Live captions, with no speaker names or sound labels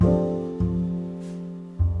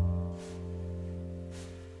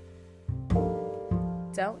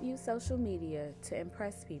Don't use social media to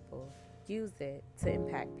impress people. Use it to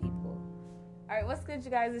impact people. All right, what's good,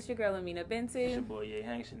 you guys? It's your girl, Amina Bintu. It's your boy, Ye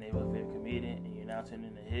Hanks, your neighborhood favorite comedian, and you're now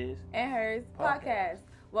tuning into his and hers podcast.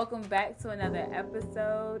 Welcome back to another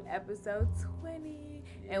episode 20.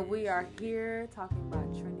 Yes. And we are here talking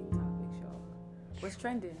about trending topics, y'all. What's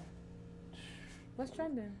trending? What's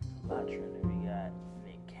trending? A lot trending. We got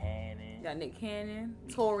Nick Cannon.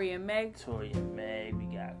 Tory and Meg. We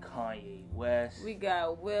got Kanye West. We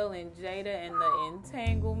got Will and Jada and the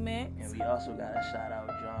entanglement. And we also got to shout out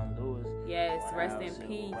John Lewis. Yes, rest in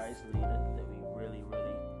peace. Rights leader that we really,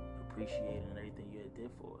 really appreciate and everything you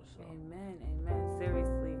did for us. So. Amen.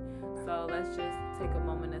 Seriously. So let's just take a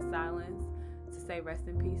moment of silence to say rest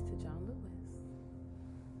in peace to John Lewis.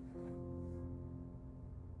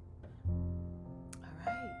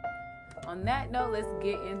 On that note, let's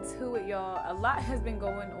get into it, y'all. A lot has been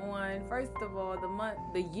going on. First of all,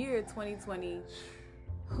 the year 2020.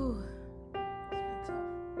 Whew. It's been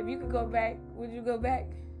tough. If you could go back, would you go back?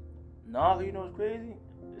 No, you know what's crazy?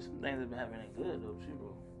 There's some things that have been happening good though, too,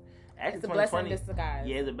 bro. Actually, it's a blessing in disguise.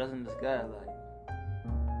 Yeah, it's a blessing in disguise. Like,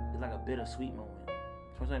 it's like a bittersweet moment.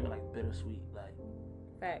 2020 been like bittersweet. Like,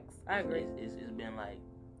 facts. I agree. It's been like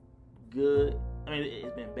good. I mean,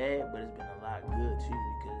 it's been bad, but it's been a lot good too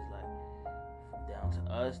because like. Down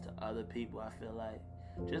to us, to other people, I feel like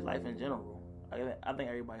just life in general. I think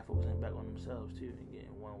everybody focusing back on themselves too and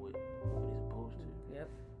getting one with what they're supposed to. Yep.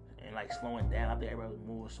 And like slowing down. I think everybody was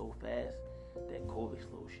moving so fast that COVID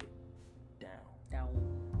slowed shit down.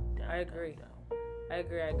 I agree. I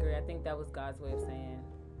agree. I think that was God's way of saying,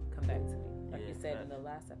 "Come back to me," like you said in the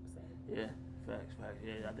last episode. Yeah, facts.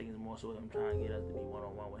 Yeah, I think it's more so him trying to get us to be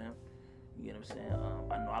one-on-one with him. You get what I'm saying?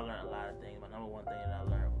 I know I learned a lot of things. My number one thing that I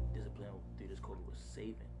learned discipline through this COVID was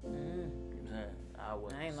saving. You know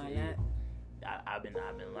what I'm saying? I ain't learned that. I've been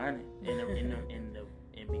learning,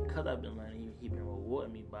 and because I've been learning, he been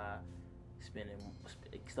rewarding me by starting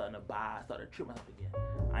to treat myself again.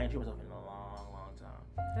 I ain't treated myself in a long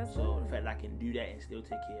time. So the fact that I can do that and still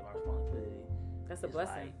take care of my responsibility, that's a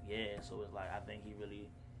blessing. So it's like I think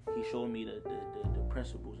he showed me the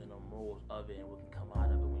principles and the morals of it and what can come out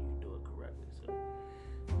of it when you do it correctly. So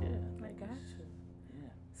yeah, I got you.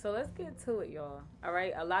 Yeah. So let's get to it, y'all. All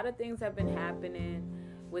right, a lot of things have been happening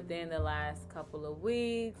within the last couple of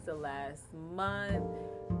weeks, the last month.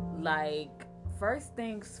 Like, first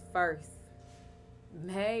things first,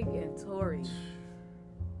 Meg and Tory.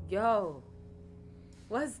 Yo,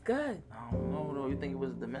 what's good? I don't know though. You think it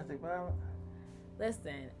was domestic violence?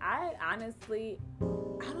 Listen, I honestly,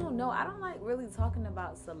 I don't know. I don't like really talking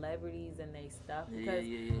about celebrities and their stuff because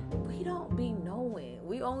we don't be knowing.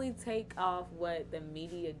 We only take off what the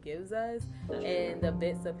media gives us and the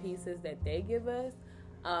bits and pieces that they give us.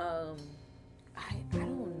 I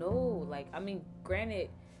don't know. Like, I mean,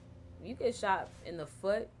 granted, you get shot in the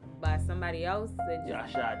foot by somebody else. I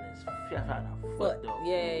shot in the foot though.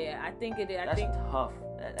 Yeah. I think it is. That's tough.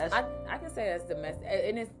 I can say that's domestic,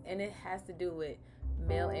 and it has to do with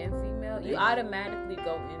male and female. You automatically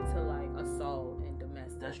go into like assault and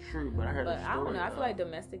domestic. That's true, but I heard. But I don't know. I feel like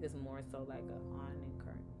domestic is more so like a on and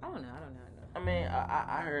current. I don't know. I mean,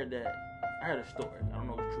 I heard that. I heard a story. I don't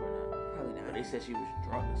know if it's true or not. Probably not. But they said she was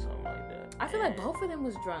drunk or something like that. I feel like both of them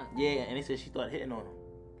was drunk. Yeah, and they said she started hitting on him.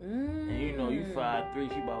 And you know, you 5'3",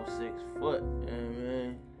 she about 6 foot.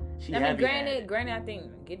 And granted, I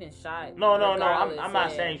think getting shot. No. I'm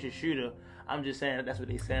not saying you should shoot her. I'm just saying that's what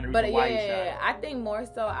they saying. But why I think more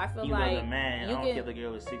so. I feel you like as a man. I don't care if the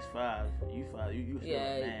girl was 6'5". You still a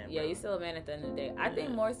man. Yeah, you still a man at the end of the day. I think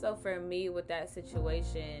more so for me with that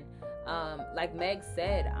situation, like Meg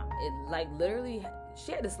said, it like literally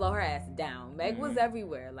she had to slow her ass down. Meg was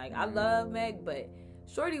everywhere. Like I love Meg, but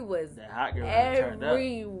Shorty was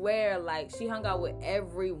everywhere. Like she hung out with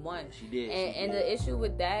everyone. She did. And the issue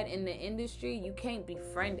with that in the industry, you can't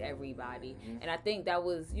befriend everybody. And I think that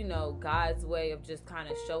was, God's way of just kind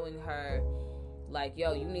of showing her, like,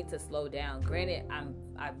 yo, you need to slow down. Granted, I'm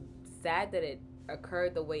sad that it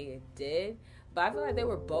occurred the way it did, but I feel like they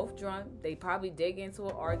were both drunk. They probably did get into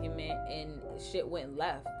an argument and shit went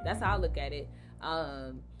left. That's how I look at it.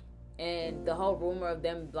 And the whole rumor of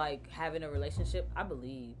them like having a relationship, I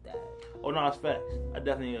believe that. Oh no, it's facts. I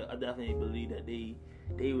definitely believe that they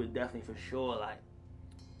would definitely for sure like.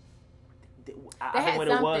 I think what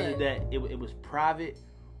it was is that it was private,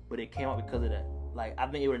 but it came out because of that. Like I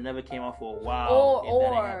think it would never came out for a while.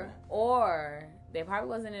 Or they probably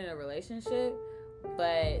wasn't in a relationship,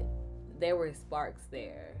 but there were sparks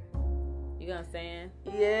there. You know what I'm saying?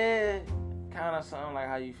 Yeah, kind of sound like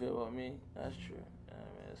how you feel about me. That's true.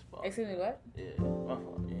 Excuse me, what? Yeah, my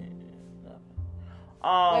fault. Yeah, nothing.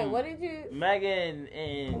 Wait, what did you? Megan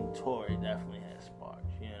and Tory definitely had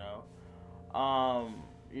sparks, you know. I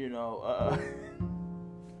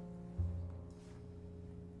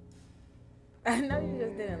know you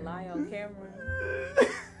just didn't lie on camera.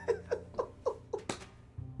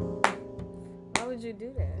 Why would you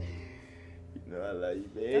do that? You know I love you,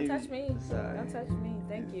 baby. Don't touch me. Sorry. Don't touch me.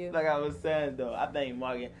 Thank you. Like I was saying though, I think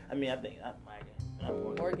Morgan.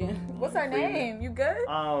 Morgan. What's her name? You good?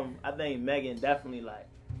 I think Megan definitely like.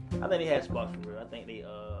 I think they had sparks for real. I think they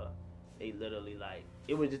literally like.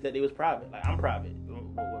 It was just that they was private. Like I'm private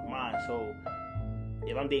with mine, so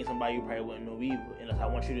if I'm dating somebody, you probably wouldn't know either. Unless I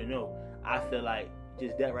want you to know. I feel like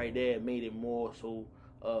just that right there made it more so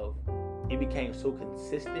of. It became so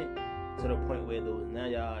consistent to the point where it was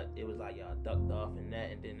like y'all ducked off and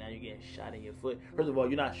that, and then now you're getting shot in your foot. First of all,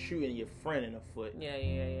 you're not shooting your friend in the foot.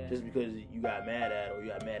 Yeah. Just because you got mad at or you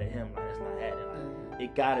got mad at him, like that's not happening. Like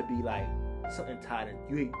it gotta be like something tied in.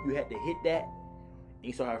 You had to hit that. And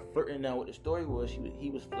you saw her flirting. Now what the story was, he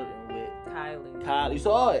was flirting with Kylie. You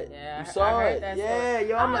saw it. Yeah, you saw I heard it. that Yeah, story.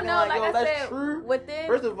 yo, I'm looking like, yo, that's said, true.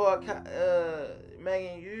 First of all,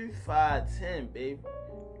 Megan, you 5'10", babe.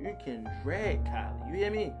 You can drag Kylie. You hear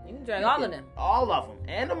me? You can drag all of them. All of them.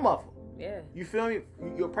 And the muffin. Yeah. You feel me?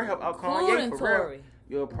 You'll probably help out Kanye for real.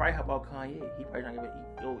 You'll probably help out Kanye. He probably trying to get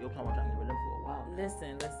you'll probably trying to get with them for a while.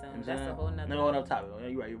 Listen. That's a whole nother. No, on topic.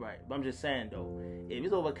 You're right. But I'm just saying though, if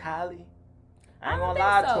it's over Kylie, I ain't gonna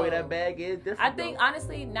lie, Toy, that bag is different. I think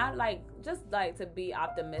honestly, not like just like to be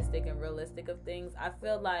optimistic and realistic of things. I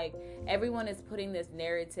feel like everyone is putting this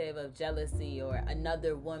narrative of jealousy or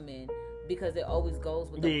another woman because it always goes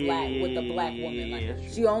with the black woman. Like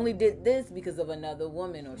she only did this because of another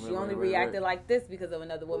woman, or she only reacted like this because of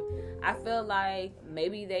another woman. I feel like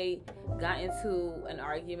maybe they got into an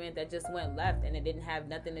argument that just went left, and it didn't have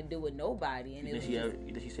nothing to do with nobody. And did she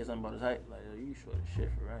say something about his height? Like, yo, you short as shit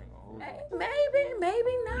for right?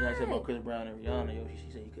 Maybe not. You know, I said about Chris Brown and Rihanna. Yo, she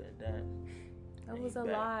said he couldn't dance. That was a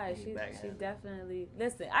lie. She definitely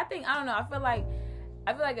listen. I don't know. I feel like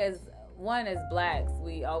as blacks,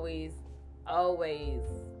 we always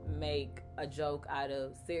make a joke out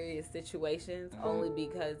of serious situations only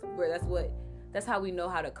because that's how we know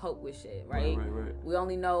how to cope with shit, right? We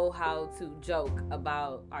only know how to joke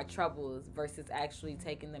about our troubles versus actually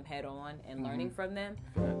taking them head on and learning from them.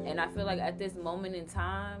 And I feel like at this moment in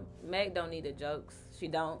time, Meg don't need the jokes. She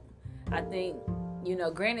don't. I think,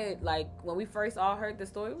 granted, like when we first all heard the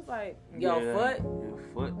story, it was like,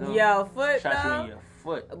 foot shot you in your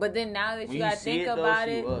foot. But then now that you gotta think about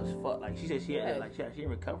it, she was fucked. Like she said, she in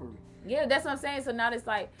recovery. Yeah, that's what I'm saying. So now it's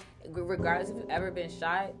like, regardless if you've ever been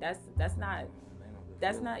shot, it's not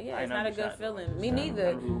a good feeling. Me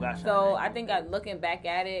neither. So I think looking back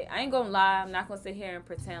at it, I ain't gonna lie, I'm not gonna sit here and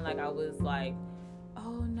pretend like I was like,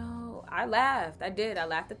 oh no, I laughed. I did. I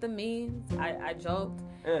laughed at the memes. I joked.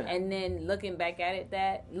 Yeah. And then looking back at it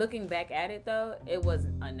though, it was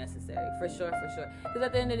unnecessary for sure. Because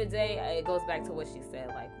at the end of the day, it goes back to what she said.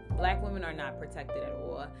 Like, black women are not protected at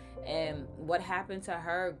all. And what happened to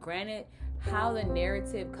her, granted, how the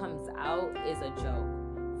narrative comes out is a joke,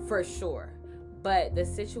 for sure. But the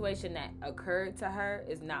situation that occurred to her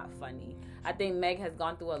is not funny. I think Meg has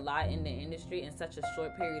gone through a lot in the industry in such a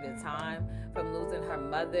short period of time, from losing her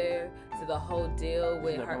mother to the whole deal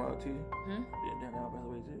with her.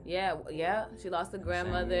 Yeah. She lost a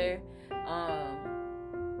grandmother.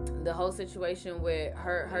 The whole situation with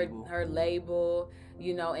her label,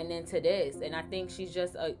 and then to this. And I think she's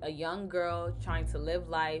just a young girl trying to live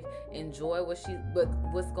life, enjoy what's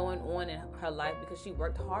going on in her life, because she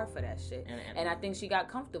worked hard for that shit. And I think she got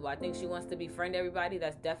comfortable. I think she wants to befriend everybody.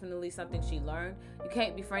 That's definitely something she learned. You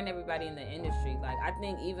can't befriend everybody in the industry. Like, I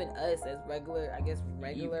think even us as regular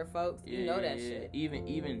folks, that shit.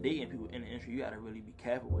 Even dating people in the industry, you gotta really be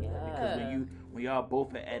careful with that, because when y'all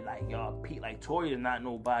both at like y'all peak, like Tory is not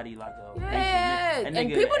nobody like a and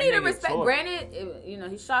people need to respect. Granted,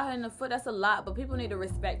 he shot her in the foot. That's a lot, but people need to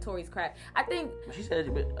respect Tory's craft. I think. She said,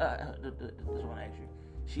 this one actually.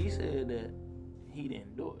 She said that he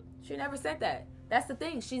didn't do it. She never said that. That's the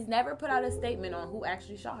thing. She's never put out a statement on who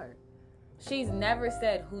actually shot her. She's never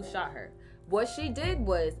said who shot her. What she did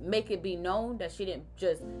was make it be known that she didn't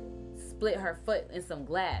just split her foot in some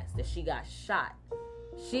glass, that she got shot.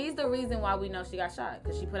 She's the reason why we know she got shot,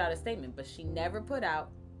 because she put out a statement, but she never put out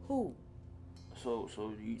who. So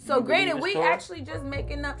granted, we actually just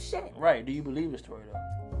making up shit. Right? Do you believe the story though?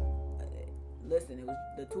 Listen, it was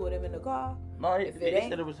the two of them in the car. No, they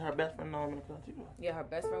said it was her best friend in the car too. Yeah, her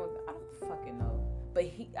best friend was. I don't fucking know. But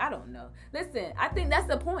I don't know. Listen, I think that's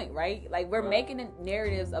the point, right? Like, we're making the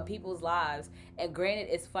narratives of people's lives, and granted,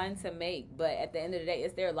 it's fun to make, but at the end of the day,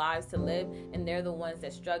 it's their lives to live, and they're the ones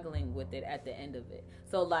that's struggling with it at the end of it.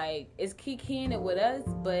 So, like, it's kikiing it with us,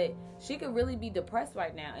 but she could really be depressed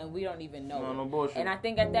right now, and we don't even know. No bullshit. And I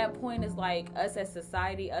think at that point, it's like, us as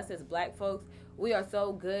society, us as black folks, we are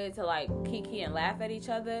so good to, like, kiki and laugh at each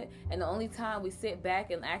other, and the only time we sit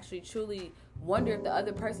back and actually truly wonder if the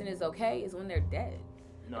other person is okay is when they're dead.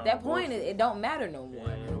 At that point, it don't matter no more.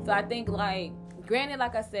 Yeah. So I think, like, granted,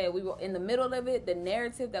 like I said, we were in the middle of it. The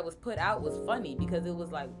narrative that was put out was funny because it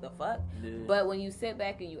was like, the fuck. Yeah. But when you sit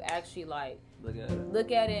back and you actually, like,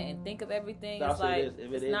 look at it and think of everything, so it's like,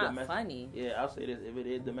 it's not funny. Yeah, I'll say this: if it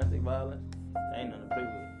is domestic violence, ain't nothing to play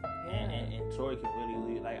with. And Tory can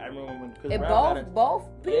really leave. Like, I remember when Chris Brown got into... both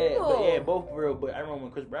people. Both real. But I remember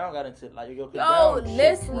when Chris Brown got into, like, Chris Brown...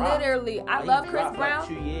 literally, I love Chris Brown.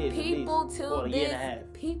 For like 2 years,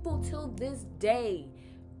 People till this day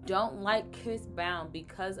don't like Chris Brown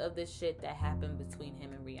because of the shit that happened between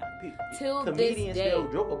him and Rihanna. Till this day.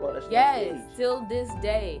 Still joke about that shit. Yes, till this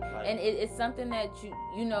day. Like, and it's something that you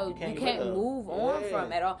can't move on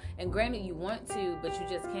from at all. And granted, you want to, but you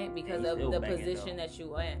just can't because of the position that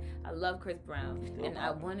you are in. I love Chris Brown, and I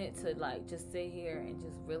wanted to, like, just sit here and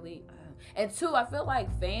just really... And two, I feel like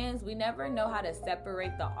fans, we never know how to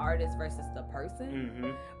separate the artist versus the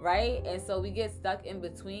person, right? And so we get stuck in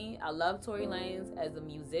between. I love Tory Lanez as a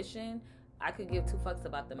musician. I could give two fucks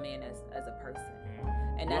about the man as a person.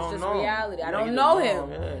 And that's just reality. I don't know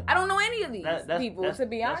him. Yeah. I don't know any of these people, to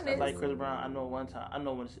be honest. That's like Chris Brown. I know one time,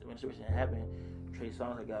 when the situation happened, Trey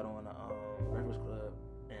Songz had got on Breakfast Club,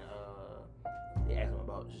 and they asked him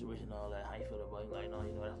about the situation and all that, how you feel about it. He's like, no,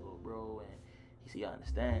 that's a little bro, and he said, I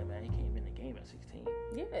understand, man. He came in the game at 16.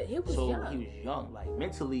 Yeah, he was young. So he was young, like,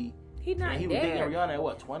 mentally. He was dating Rihanna at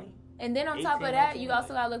what, 20? And then on 18, top of that, 19, you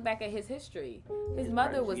also gotta look back at his history. His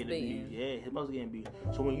mother was beaten. Yeah, his mother was getting beat.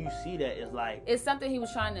 So when you see that, it's like... It's something he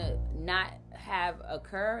was trying to not have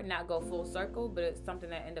occur, not go full circle, but it's something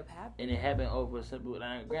that ended up happening. And it happened over a simple...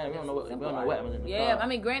 Granted, we don't know what happened in the car. Yeah, I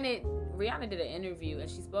mean, granted, Rihanna did an interview, and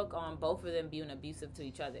she spoke on both of them being abusive to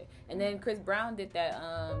each other. And then Chris Brown did that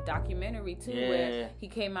documentary, too, where he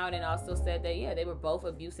came out and also said that, they were both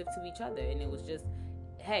abusive to each other. And it was just...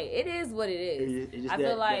 Hey, it is what it is. It's just I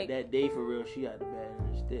feel like that day for real, she got the bad end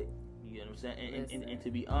of the stick. You know what I'm saying? And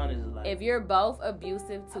to be honest, like, if you're both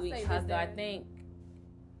abusive to each other, I think,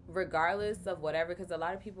 regardless of whatever, because a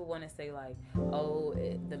lot of people want to say like, oh,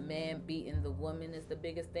 the man beating the woman is the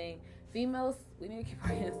biggest thing. Females, we need to keep our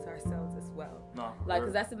hands to ourselves as well. No, like,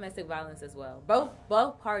 because that's domestic violence as well.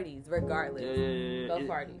 Both parties, regardless. Yeah. Both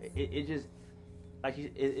parties. It just like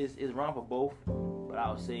it's wrong for both, but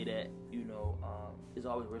I would say that it's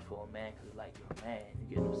always worse for a man because, like, you're a man. You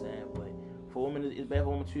get what I'm saying? But for women, it's bad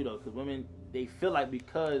for women too, though, because women, they feel like,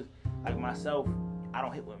 because, like myself, I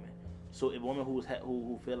don't hit women. So if a woman who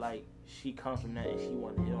feel like she comes from that and she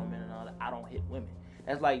wants to hit on men and all that, I don't hit women.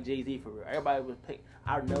 That's like Jay-Z for real. Everybody was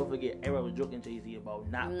I'll never forget. Everybody was joking Jay-Z about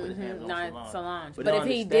not putting his hands on Solange. But if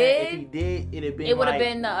he did, it would have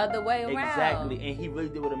been the other way around. Exactly, and he really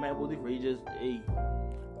did what a man would do. He just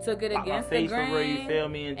took it against the grain, you feel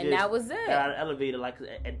me? And that was it. Got out of the elevator. Like,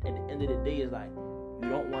 at the end of the day, it's like, you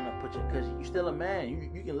don't want to because you're still a man. You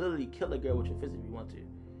can literally kill a girl with your fist if you want to,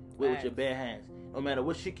 with your bare hands. No matter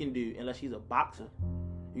what she can do, unless she's a boxer.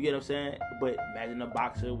 You get what I'm saying? But imagine a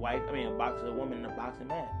boxer woman and a boxing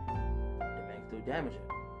man. The man can still damage her.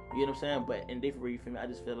 You get what I'm saying? But in different way, you feel me? I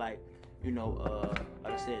just feel like,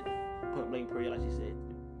 like I said, point blank period, like she said,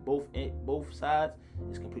 both sides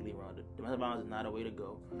is completely wrong. Domestic violence is not a way to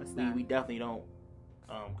go. We definitely don't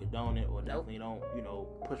condone it, or definitely don't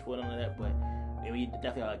push for none of that. But we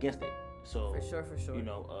definitely are against it. So for sure.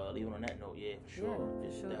 Leaving on that note, for sure.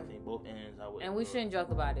 Definitely both ends. And we shouldn't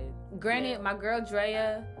joke about it. Granted, my girl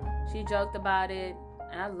Drea, she joked about it,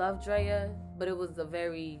 and I love Drea, but it was a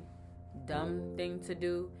very dumb thing to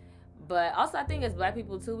do. But also, I think as black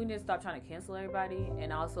people too, we need to stop trying to cancel everybody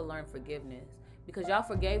and also learn forgiveness. Because y'all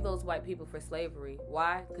forgave those white people for slavery.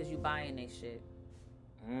 Why? Because you buying their shit.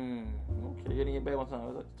 Okay, get in your bed one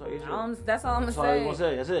time. That's all I'm going to say. That's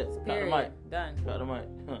it. That's it. Period. Got the mic. Done. Got the mic.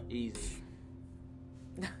 Easy.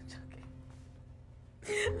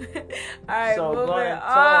 All right, so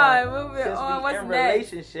moving on. What's in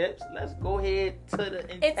next? Relationships, let's go ahead to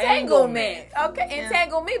the entanglement. Okay,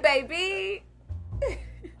 entangle me, baby. I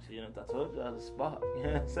told you I was a spark. You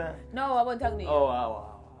know what I'm saying? No, I wasn't talking to you. Oh,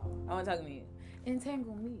 I wasn't talking to you.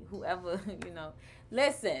 Entangle me, whoever,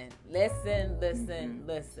 Listen. Mm-hmm.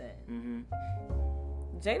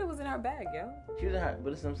 Jada was in her bag, yo. She was in her,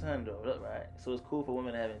 but it's what I'm saying though, look, right? So it's cool for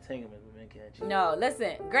women to have entanglements, but men can't cheat. No,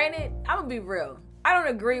 listen. Granted, I'm gonna be real. I don't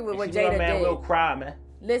agree with what If she want Jada a man did. will cry, man.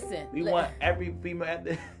 Listen, We want every female at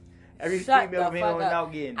the every Shut female the man fuck up.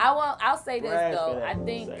 out getting. I'll say this Brash for though. that.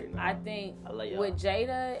 I think I love y'all. with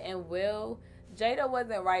Jada and Will, Jada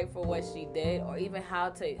wasn't right for what she did, or even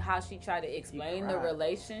how she tried to explain the cried.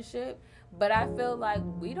 relationship. But I feel like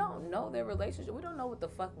we don't know their relationship. We don't know what the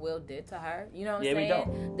fuck Will did to her. You know what I'm Yeah, we saying?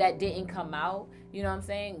 don't. That didn't come out. You know what I'm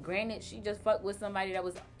saying? Granted, she just fucked with somebody that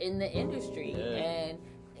was in the industry, Yeah. and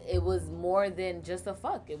it was more than just a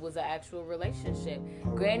fuck. It was an actual relationship.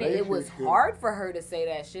 Granted, it was hard for her to say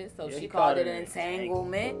that shit, so Yeah, she he called called it it an an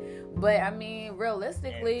entanglement. But I mean,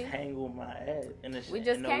 realistically, Entangle my ass. And the, we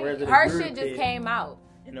just in the can't. words of the Her group shit just kid- came out.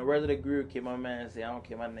 In the words of the group kid, my man said, I don't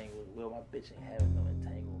care, my name was Will, my bitch ain't having no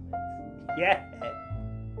entanglements. Yeah.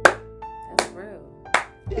 That's real.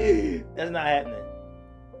 That's not happening.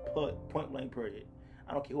 Point blank period.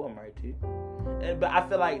 I don't care who I'm married to. But I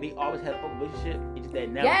feel like they always had an open relationship. It's just that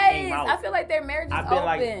never came Yes, out. I feel like their marriage is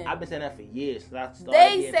open. I've been saying that for years. Since I started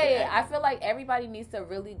They getting say to it. I feel like everybody needs to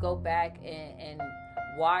really go back and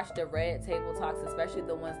watch the Red Table Talks, especially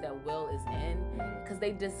the ones that Will is in, because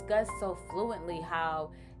they discuss so fluently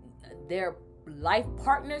how their life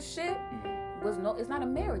partnership it's not a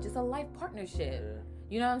marriage, it's a life partnership. Yeah.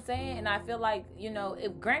 You know what I'm saying? And I feel like,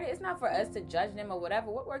 if granted, it's not for us to judge them or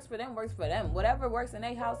whatever. What works for them works for them. Whatever works in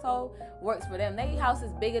their household works for them. Their house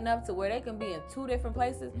is big enough to where they can be in two different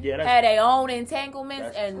places, have their own entanglements,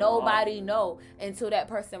 that's and true. nobody know until that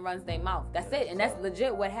person runs their mouth. That's it. And that's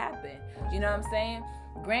legit what happened. You know what I'm saying?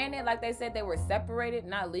 Granted, like they said, they were separated,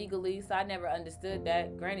 not legally, so I never understood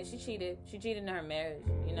that. Granted, she cheated. She cheated in her marriage.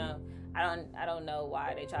 I don't know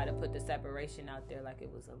why they try to put the separation out there like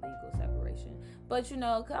it was a legal separation. But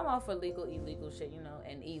come off for illegal shit,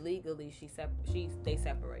 and illegally they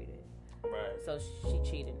separated. Right. So she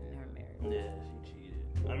cheated in her marriage. Yeah, she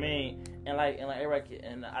cheated. I mean, and like everybody,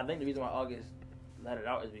 and I think the reason why August let it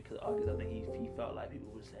out is because August, I think he felt like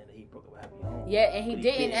people were saying that he broke up with Happy Home. Yeah, and he But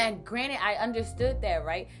didn't. And granted, I understood that,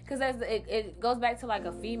 right? Because it goes back to like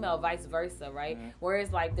a female, vice versa, right? Mm-hmm. Where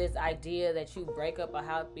it's like this idea that you break up a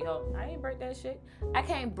happy home. I ain't break that shit. I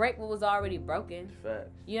can't break what was already broken.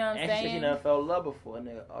 Facts. You know what I'm And saying? she never felt love before.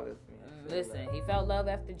 Nigga, August. Listen, he felt love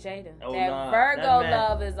after Jada. Oh, that nah, Virgo that man-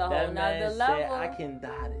 love is a whole that man nother said, level. I can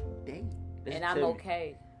die today. And I'm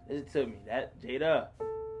okay. Listen to me. That Jada.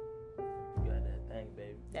 You got that thing,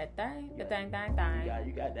 baby. That thing, the Yeah. thing.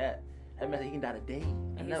 You got that. That man said he can die today.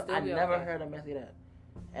 And he I still be never okay. heard a man say that.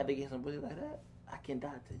 After get some pussy like that, I can die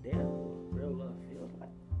today. That's what real love feels like.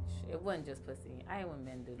 It wasn't just pussy. I ain't when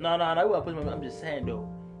men do that. No, I wasn't pushing my. I'm just saying though.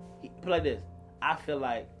 Put it like this. I feel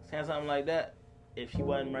like saying something like that. If she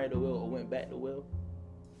wasn't married to Will or went back to Will,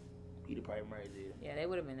 he'd have probably married Jada. Yeah, they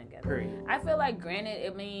would have been together. Period. I feel like,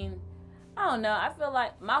 granted, I don't know. I feel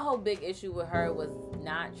like my whole big issue with her was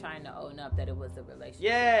not trying to own up that it was a relationship.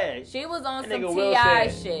 Yeah. She was on That some nigga Will T.I.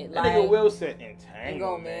 said- shit. That Like, nigga Will said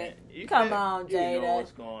entanglement. man. You Come feel- on, you know Jada.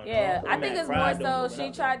 what's going yeah, on. I That think man it's more pride so don't she move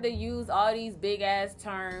it tried to use all these big ass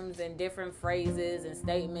terms and different phrases and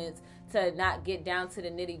statements to not get down to the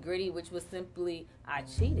nitty gritty, which was simply, I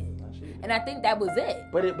cheated. And I think that was it.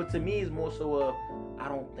 But to me, it's more so I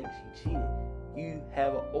don't think she cheated. You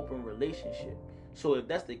have an open relationship. So if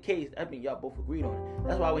that's the case, I mean, y'all both agreed on it.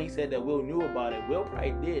 That's why when he said that Will knew about it, Will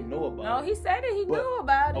probably did know about it. No, he said it. He knew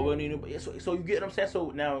about it. Oh, Will knew about it. So you get what I'm saying? So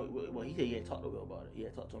now, well, he said he had talked to Will about it. He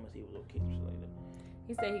had talked to him and said he was okay. Shit like that.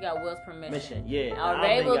 He said he got Will's permission. Yeah. Our I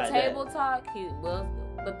don't think he got table that.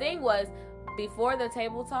 talk, the thing was, before the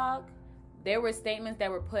table talk, there were statements that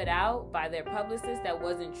were put out by their publicist that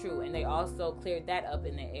wasn't true, and they also cleared that up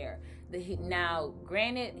in the air. Now,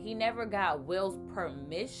 granted, he never got Will's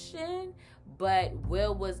permission, but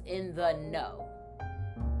Will was in the know.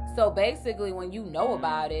 So basically, when you know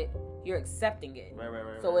about it, you're accepting it. Right.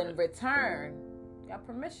 So in return, you got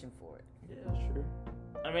permission for it. Yeah, that's true.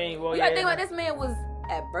 I mean, well, You yeah. gotta think about this man was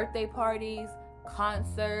at birthday parties, The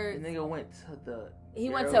concerts. nigga went to the. He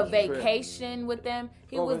went to girls' trip. vacation with them.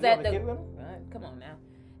 He Oh, was was he at on the. vacation with him? Come on now.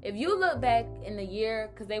 If you look back in the year,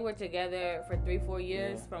 because they were together for 3-4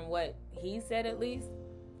 years, Yeah. from what he said at least.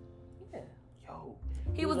 Yeah. Yo.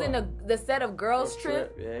 He was in the set of girls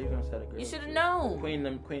trip. Yeah, he was on set of girls. You should have trip. known.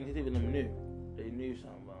 Queen, even them knew. They knew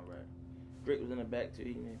something about right. Drake was in the back too.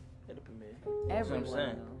 He knew at the premiere. That's what I'm Everyone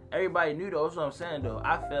saying. knew. Everybody knew though. That's what I'm saying though.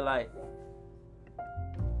 I feel like,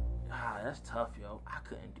 that's tough, yo. I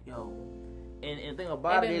couldn't, yo. And the thing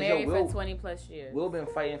about They've it been is, married yo, Will, for 20+ years. Will been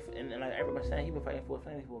fighting, and like everybody saying, he been fighting for a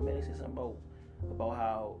family for a minute. They said something about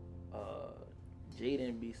how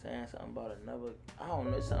Jaden be saying something about another. I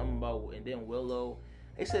don't know, something about, and then Willow.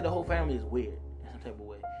 They said the whole family is weird in some type of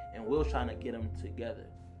way, and Will's trying to get them together,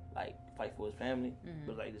 like fight for his family,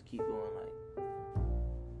 but like just keep going like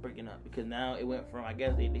breaking up because now it went from I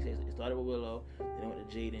guess they say it started with Willow, then it went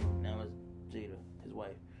to Jaden, now it's Jada, his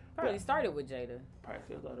wife. Probably started with Jada. Probably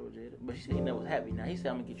started with Jada, but she said he never was happy. Now he said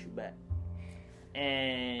I'm gonna get you back.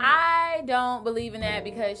 And I don't believe in that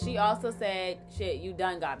because she also said, "Shit, you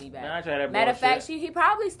done got me back." Man, I tried that Matter of fact, bullshit. he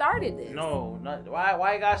probably started this. No, not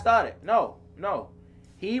why he got started. No.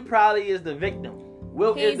 He probably is the victim.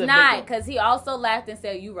 Will is He's the not victim. because he also laughed and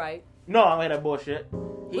said, "You right." No, I made that bullshit.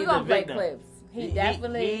 We're gonna play clips. He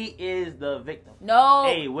definitely. He is the victim. No.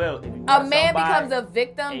 Hey, Will. If you A want man somebody- becomes a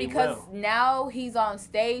victim Hey, because Will. now he's on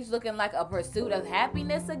stage looking like a pursuit of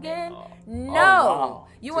happiness again. No. wow.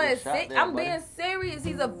 You Took want a to shot sit? there, I'm buddy. being serious.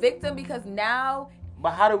 He's a victim because now.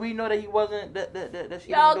 But how do we know that he wasn't that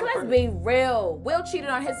she Yo, didn't do it let's first? be real. Will cheated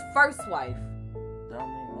on his first wife. Don't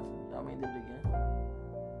mean nothing. Don't mean did it again.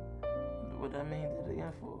 What that mean did it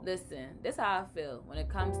again for? Listen, this is how I feel when it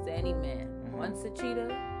comes to any man. Mhm. Once a cheater,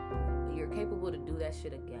 you're capable to do that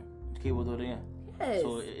shit again. Keep will do it again. Yes.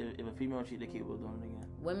 So if a female cheat, they keep will doing it again.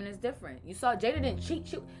 Women is different. You saw Jada didn't cheat.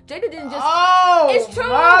 Jada didn't just. Oh, It's true.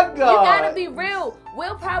 my God. You gotta be real.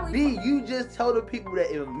 Will probably. B, you just told the people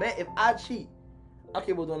that if I cheat, I'm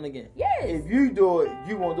capable of doing it again. Yes. If you do it,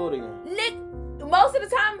 you won't do it again. Nick, most of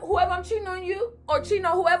the time, whoever I'm cheating on you or cheating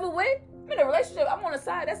on whoever with, I'm in a relationship. I'm on the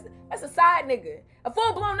side. That's a side nigga. A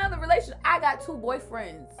full blown other relationship. I got 2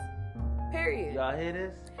 boyfriends. Period. Y'all hear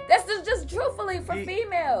this? That's just truthfully for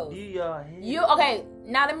females. Y'all hear You this? okay?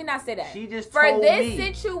 Now let me not say that. She just for told this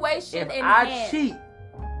me situation if in I hand. cheat,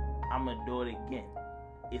 I'ma do it again.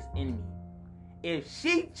 It's in me. If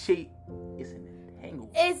she cheat, it's an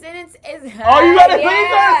entanglement. It's Oh, you got it. yeah. You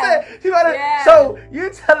got it. You got it. Yeah. So you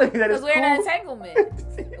telling me that it's Because we're in an cool?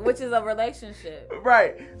 entanglement, which is a relationship.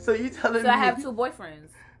 Right. So you telling So me? I have 2 boyfriends.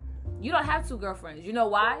 You don't have 2 girlfriends. You know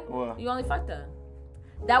why? Why? You only fucked her.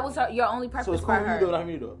 That was your only purpose So it's for cool. her. You do it. How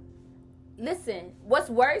me do it? Listen, what's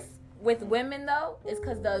worse with women though is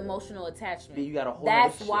because the emotional attachment. You got a whole.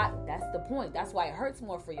 That's other why. shit. That's the point. That's why it hurts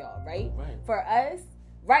more for y'all, right? Right. For us,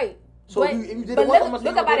 right? So but, if you did but it once, I'm look, gonna say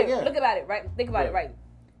look you about do it. again. Look about it, right? Think about it, Right. right?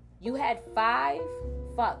 You had 5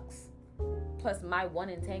 fucks plus my 1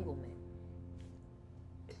 entanglement.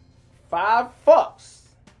 5 fucks.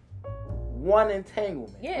 1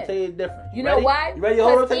 entanglement. Yeah. I'll tell you the difference. You know ready? why? You ready to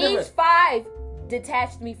hold on to the Because each difference? 5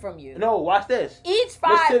 detached me from you. No, watch this. Each Listen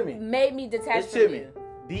to 5 me. made me detached Listen to from me. you.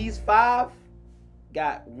 These 5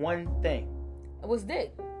 got one thing. It was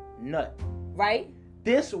dick, Nut. right?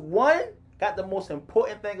 This one got the most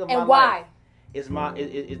important thing of my And life. why? It's the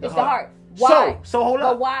It's heart. the heart. Why? So hold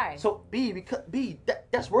up. But why? So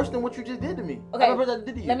that's worse than what you just did to me. Okay, I'm the person that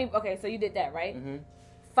did to you. Okay, so you did that, right? Mm-hmm.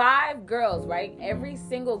 5 girls, right? Every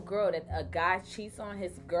single girl that a guy cheats on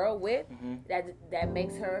his girl with, Mm-hmm. that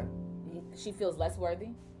makes her, she feels less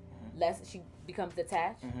worthy, she becomes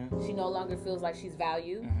detached. Mhm. She no longer feels like she's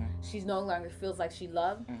valued. Mhm. She no longer feels like she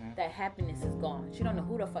loved. Mhm. That happiness is gone. She don't know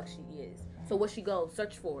who the fuck she is. So where she go?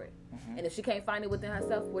 Search for it. Mhm. And if she can't find it within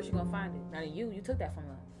herself, where she gonna find it? Now you took that from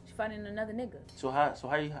her. She find it in another nigga. So how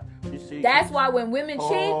you see? That's why when women cheat,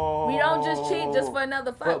 we don't just cheat just for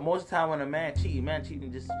another fuck. But most of the time when a man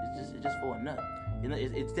cheating just for a nut. You know,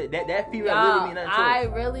 it's that female Y'all, really mean nothing to I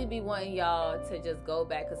it. really be wanting y'all to just go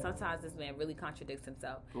back because sometimes this man really contradicts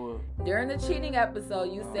himself. Go During the cheating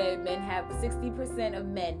episode, you said men have 60% of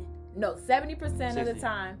men. No, 70% of the 60,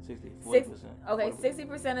 time. 60, 40%. Okay, 40%.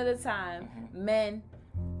 60% of the time, Mhm. men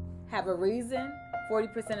have a reason.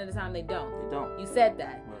 40% of the time, they don't. They don't. You said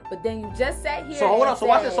that. Right. But then you just sat here So hold and on. So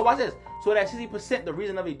watch said- this. So that 60%, the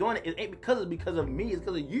reason of me doing it ain't because of me. It's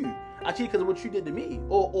because of you. I cheated because of what you did to me,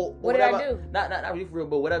 or What did I whatever. do? Not really for real,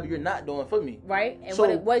 but whatever you're not doing for me. Right? And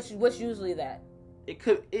So- what's usually that? It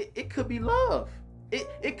could be love.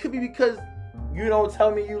 It could be because you don't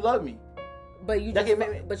tell me you love me. But you That just, can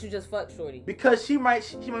make me- but you just fucked Shorty. Because she might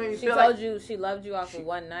make me She feel told like you she loved you off of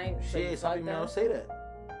one night. So you shit. Some fucked people her. don't say that.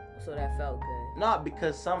 So that felt good. Not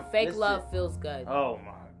because some Fake listen. love feels good. Oh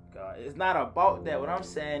my God. It's not about that. What I'm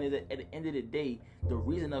saying is that at the end of the day, the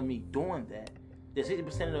reason of me doing that, the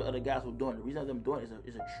 60% of the guys who are doing it, the reason of them doing it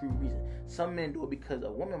is a true reason. Some men do it because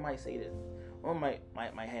a woman might say this. A woman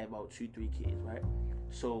might have about 2-3 kids, right?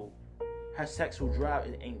 So her sexual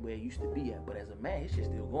drive ain't where it used to be at. But as a man, his shit's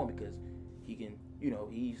still going because he can,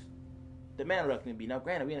 he's the man luck can be. Now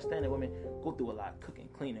granted, we understand that women go through a lot, cooking,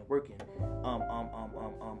 cleaning, working,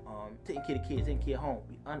 taking care of kids, taking care of home.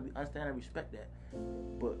 We understand and respect that.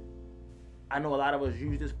 But I know a lot of us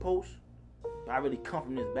use this post, but I really come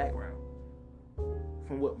from this background.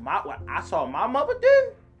 From what I saw my mother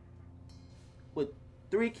do with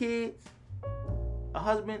 3 kids, a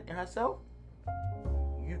husband and herself,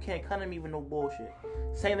 you can't come to me with no bullshit.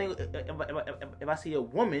 Same thing if I see a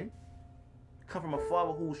woman come from a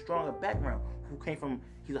father who's stronger background, who came from,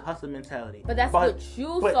 he's a hustler mentality. But that's what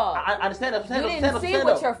you saw. I understand that. You didn't see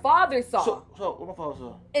what your father saw. So what my father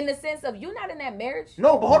saw? In the sense of you not in that marriage.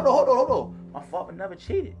 No, but hold on. My father never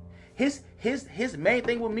cheated. His main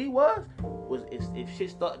thing with me was if shit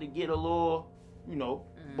started to get a little,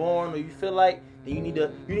 boring, or you feel like, then you need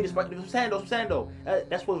to spark some sando.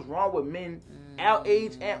 That's what's wrong with men our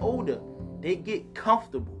age and older. They get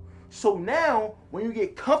comfortable. So now, when you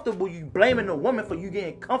get comfortable, you blaming the woman for you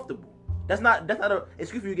getting comfortable. That's not an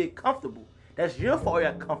excuse for you to get comfortable. That's your fault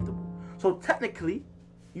you're comfortable. So technically,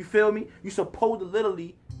 you feel me? You supposed to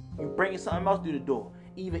literally, you bringing something else through the door.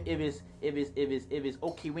 Even if it's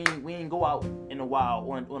okay, we ain't go out in a while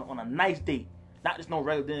on a nice date. Not just no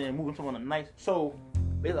regular dinner and moving someone on a nice. So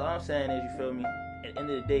basically, all I'm saying is, you feel me? At the end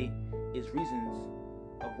of the day, it's reasons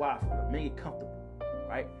of why for real. Make it comfortable,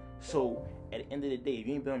 right? So at the end of the day, if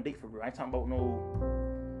you ain't been on a date for real, I ain't talking about no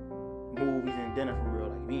movies and dinner for real.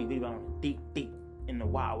 Like, if you ain't been on a date in the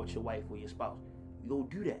wild with your wife or your spouse, you go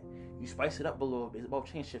do that. You spice it up a little bit. It's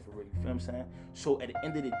about change shit for real. You feel what I'm saying? So at the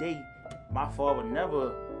end of the day, my father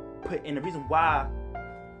never put in the reason why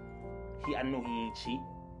I know he ain't cheat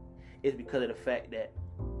is because of the fact that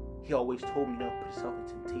he always told me to put yourself in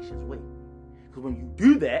temptation's way. Because when you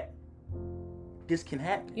do that, this can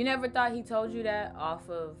happen. You never thought he told you that off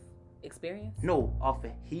of experience? No, off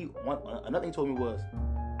of another thing he told me was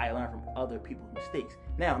I learned from other people's mistakes.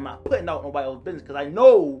 Now I'm not putting out nobody else's business because I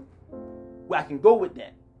know where I can go with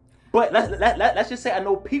that. But let's just say I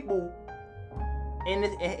know people in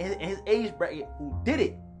his age bracket who did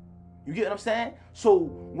it. You get what I'm saying? So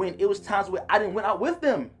when it was times where I didn't went out with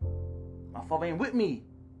them, my father ain't with me,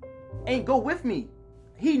 ain't go with me.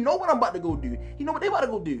 He know what I'm about to go do. He know what they about to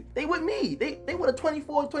go do. They with me. They with a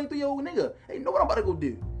 24, 23-year-old nigga. They know what I'm about to go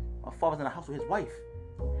do. My father's in the house with his wife.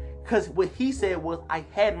 Because what he said was, I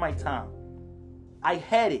had my time. I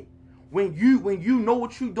had it. When you know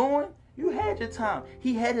what you doing, you had your time.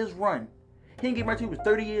 He had his run. He didn't get married until he was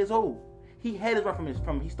 30 years old. He had his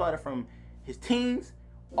run he started from his teens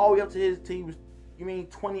all the way up to till he was,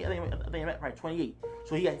 20, I think I met probably 28.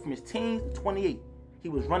 So he got from his teens to 28. He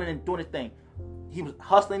was running and doing his thing. He was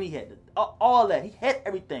hustling. He had all that. He had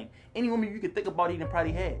everything. Any woman you could think about, he done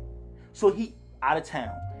probably had. So he out of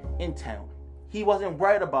town, in town. He wasn't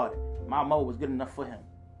worried about it. My mother was good enough for him.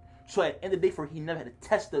 So at the end of the day, he never had to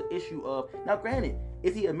test the issue of, now granted,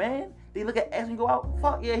 is he a man? They look at ass and go out?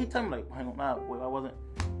 Fuck yeah, he tell me like, hang on, nah, boy, I wasn't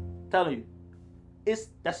telling you.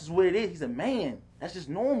 That's just what it is. He's a man. That's just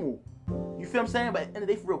normal. You feel what I'm saying? But at the end of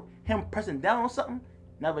the day, for real, him pressing down on something,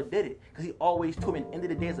 never did it. Because he always told me at the end of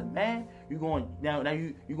the day, as a man, you're going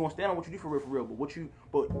to stand on what you do for real.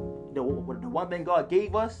 But the one thing God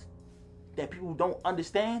gave us that people don't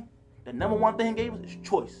understand, the number one thing he gave us is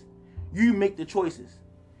choice. You make the choices.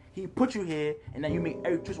 He put you here, and now you make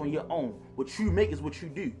every choice on your own. What you make is what you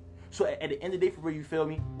do. So at the end of the day, for real, you feel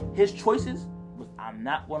me? His choices was, I'm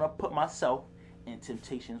not going to put myself in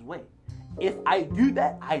temptation's way. If I do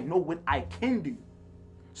that, I know what I can do.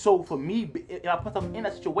 So for me, if I put myself in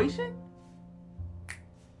that situation,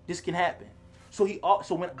 this can happen. So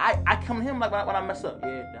when I come to him, like when I mess up,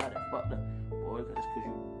 yeah, dad, I fucked up. Boy, that's because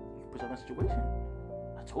you put yourself in a situation.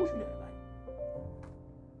 I told you that. Like,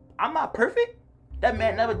 I'm not perfect. That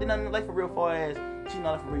man never did nothing in life for real, far as cheating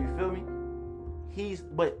on life for real. You feel me?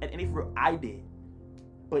 But at any for real, I did.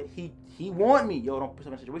 But he warned me, yo, don't put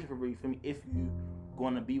yourself in a situation for real. You feel me? If you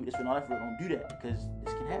going to be with this for life, don't do that because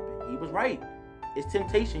this can happen. He was right. It's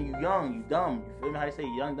temptation. You young, you dumb. You feel me? How they say,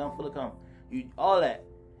 young, dumb, full of cum. All that.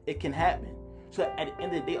 It can happen. So at the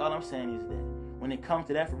end of the day, all I'm saying is that when it comes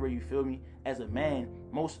to that for real, you feel me? As a man,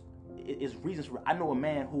 it's reasons for. I know a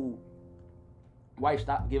man who wife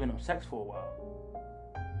stopped giving him sex for a while.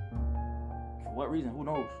 For what reason? Who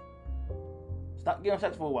knows? Stop giving him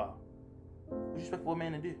sex for a while. What do you expect for a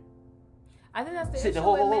man to do? I think that's the issue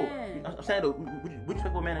with men. I'm saying though, what do you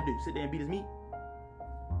expect for a man to do? Sit there and beat his meat?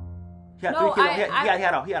 He had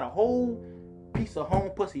he had a whole piece of home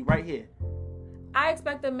pussy right here. I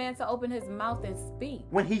expect a man to open his mouth and speak.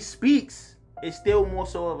 When he speaks, it's still more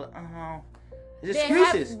so of a it's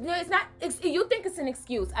excuses. No, it's not. You think it's an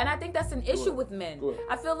excuse, and I think that's an issue with men.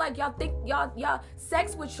 I feel like y'all think y'all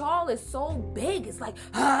sex with y'all is so big. It's like,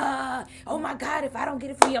 oh my God, if I don't get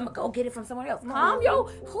it from you, I'm gonna go get it from someone else. Calm your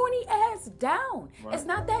horny ass down. Right. It's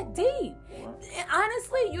not that deep. Right.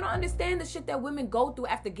 Honestly, you don't understand the shit that women go through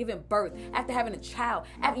after giving birth, after having a child.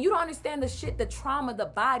 You don't understand the trauma, the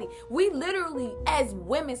body. We literally, as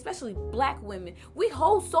women, especially black women, we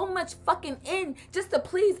hold so much fucking in just to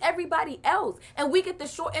please everybody else. And we get the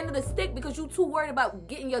short end of the stick because you too worried about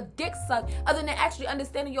getting your dick sucked other than actually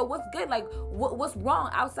understanding, yo, what's good? Like, what's wrong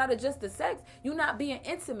outside of just the sex? You not being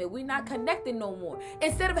intimate. We not connecting no more.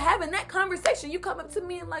 Instead of having that conversation, you come up to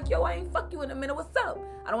me and like, yo, I ain't fuck you in a minute. What's up?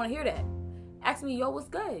 I don't want to hear that. Ask me, yo, what's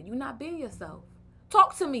good? You not being yourself.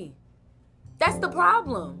 Talk to me. That's the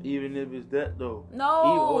problem. Even if it's that though.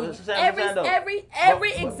 No.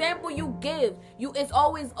 Every example you give, it's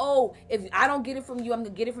always, oh, if I don't get it from you, I'm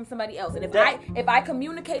gonna get it from somebody else. And if I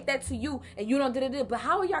communicate that to you and you don't do it, but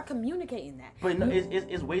how are y'all communicating that? But no,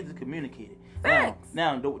 it's ways to communicate it. Facts.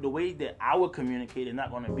 Now the way that I would communicate is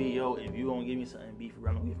not gonna be, yo, if you gonna give me something beef, I'm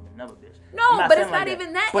gonna give you another bitch. No, but it's not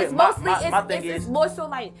even that. It's mostly it's more so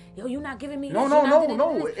like, yo, you not giving me. No.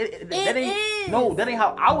 That ain't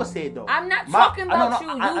how I would say it though. I'm not talking about you.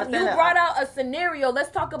 You brought out a scenario.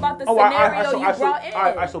 Let's talk about the scenario you brought in.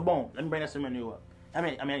 All right, so boom. Let me bring that scenario up. I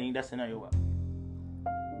mean that scenario up.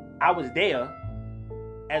 I was there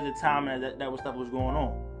at the time that stuff was going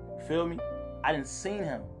on. Feel me? I didn't seen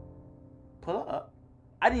him pull up.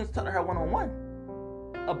 I didn't even talk to her one-on-one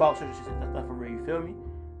about such stuff for real. You feel me?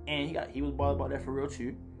 And he was bothered about that for real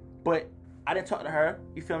too. But I didn't talk to her.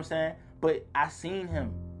 You feel what I'm saying? But I seen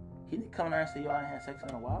him. He didn't come in there and say, yo, I ain't had sex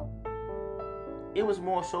in a while. It was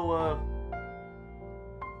more so of,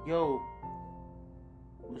 yo,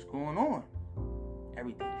 what's going on?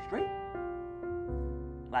 Everything straight?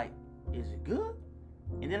 Like, is it good?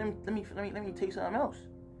 And then let me tell you something else.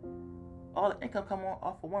 All the income come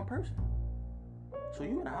off of one person. So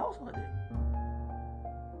you in the house all day.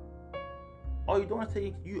 All you're doing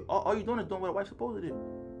is doing what a wife's supposed to do.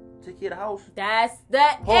 Take care of the house. That's the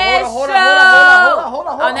issue. Hold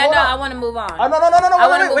on. On that note, I want to move on. Oh, no,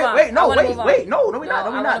 wait, no, we're not.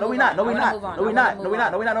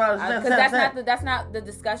 Because that's not the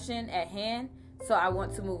discussion at hand. So I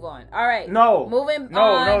want to move on. All right. No. Moving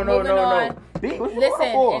on. B, what you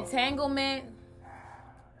Listen, for? Entanglement.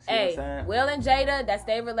 Hey, Will and Jada, that's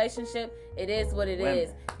their relationship. It is what it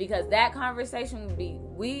is. Because that conversation would be,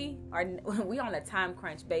 we on a time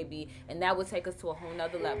crunch, baby, and that would take us to a whole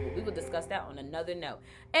nother level. We will discuss that on another note.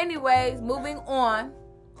 Anyways, moving on.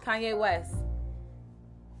 Kanye West.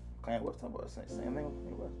 Kanye West talking about the same thing with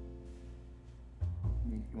Kanye West.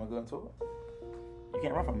 You want to go into it? You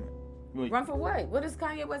can't run from it. Run for what? What does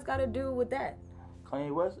Kanye West got to do with that?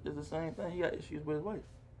 Kanye West is the same thing. He got issues with his wife.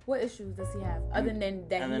 What issues does he have? Other than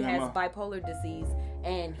that he has bipolar disease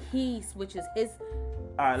and he switches his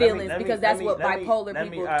feelings because that's what bipolar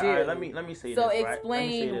people do. Let me say so this. So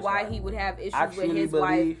explain why he would have issues with his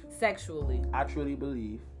wife sexually. I truly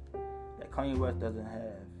believe that Kanye West doesn't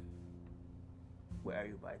have what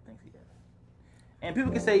everybody thinks he has. And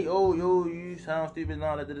people can say, oh, yo, you sound stupid and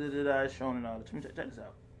all that, it's shown and all that. Check this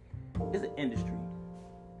out. It's an industry.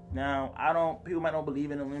 Now, people might not believe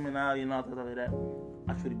in Illuminati and all that stuff like that.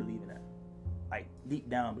 I truly believe in that. Like, deep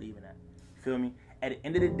down, I believe in that. Feel me? At the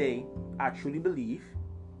end of the day, I truly believe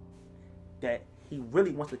that he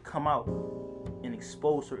really wants to come out and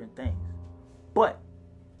expose certain things. But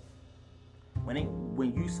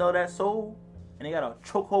when you sell that soul and they got a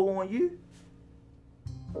chokehold on you,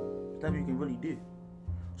 there's nothing you can really do.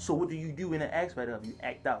 So what do you do in the aspect of it? You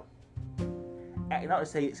act out. Acting out to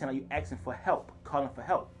say like you asking for help, calling for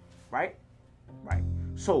help, right? Right.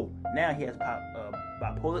 So now he has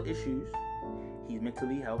bipolar issues. He's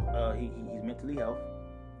mentally health. He's mentally health.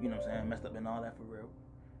 You know what I'm saying? Messed up and all that for real.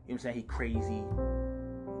 You know what I'm saying? He crazy.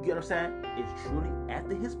 You get what I'm saying? It's truly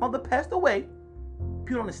after his mother passed away. People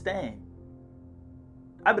don't understand.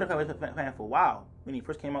 I've been a fan for a while. When he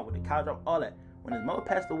first came out with the cow drop, all that. When his mother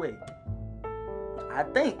passed away, I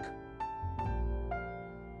think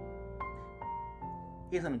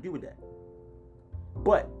he has something to do with that.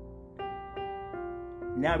 But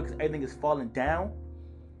now because everything is falling down,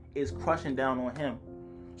 it's crushing down on him.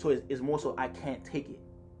 So it's more so I can't take it.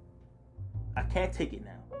 I can't take it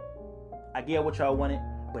now. I get what y'all wanted,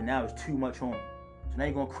 but now it's too much on me. So now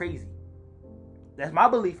you're going crazy. That's my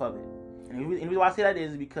belief of it. And the reason why I say that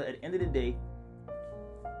is because at the end of the day,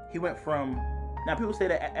 he went from... Now people say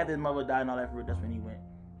that after his mother died and all that, that's when he went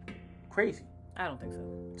crazy. I don't think so.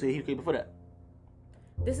 So he came before that.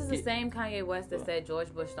 This is the same Kanye West that said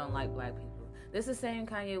George Bush don't like black people. This is the same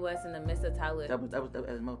Kanye West in the midst of Tyler. That was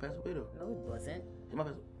his mother passed away though. No, it wasn't. His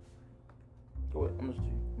mother passed away. Go ahead. I'm just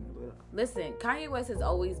Listen, Kanye West has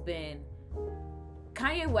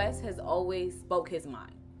always spoke his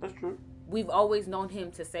mind. That's true. We've always known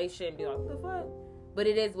him to say shit and be like, what the fuck? But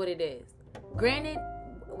it is what it is. Granted,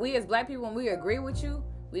 we as black people, when we agree with you,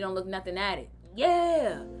 we don't look nothing at it.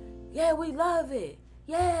 Yeah, we love it.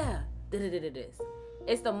 Yeah, this.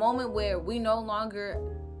 It's the moment where we no longer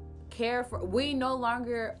care for. We no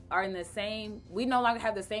longer are in the same. We no longer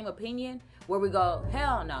have the same opinion where we go,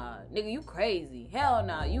 hell nah, nigga, you crazy. Hell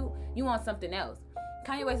nah, you want something else.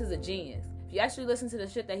 Kanye West is a genius. If you actually listen to the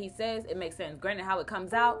shit that he says, it makes sense. Granted, how it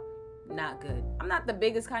comes out, not good. I'm not the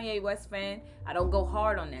biggest Kanye West fan. I don't go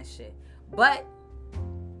hard on that shit. But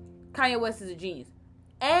Kanye West is a genius.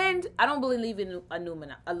 And I don't believe in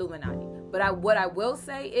Illuminati. But what I will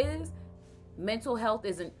say is mental health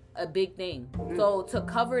isn't a big thing. So to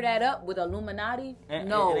cover that up with Illuminati,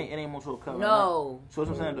 no. It ain't more to cover. No. So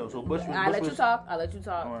that's what I'm saying though. So Bush I'll let you talk. I want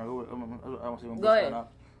to say when Bush Go ahead.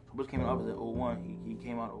 out. So Bush came in office at 01. He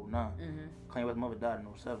came out in 09. Kanye West's mother died in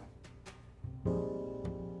 07.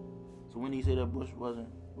 So when he said that Bush wasn't,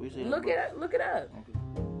 what you say? Look it up. Okay.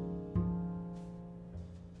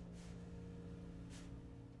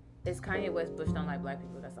 It's Kanye West. Bush don't like black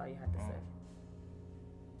people. That's all you have to say.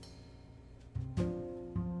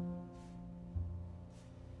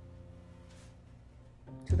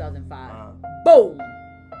 2005. Boom.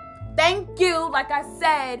 Thank you. Like I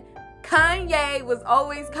said, Kanye was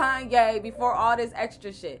always Kanye before all this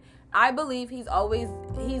extra shit. I believe he's always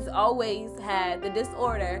had the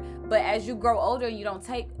disorder, but as you grow older and you don't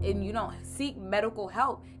seek medical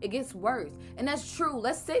help, it gets worse. And that's true.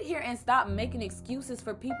 Let's sit here and stop making excuses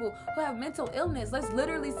for people who have mental illness. Let's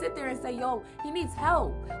literally sit there and say, yo, he needs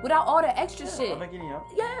help without all the extra shit.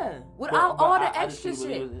 Yeah, without all the extra shit.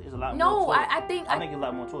 I think it's a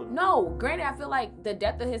lot more to it. No, granted, I feel like the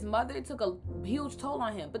death of his mother took a huge toll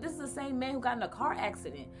on him. But this is the same man who got in a car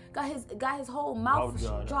accident, got his whole mouth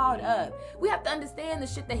jawed up. We have to understand the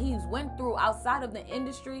shit that he's went through outside of the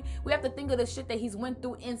industry. We have to think of the shit that he's went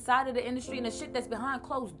through inside of the industry and the shit that's behind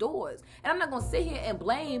closed doors. And I'm not gonna sit here and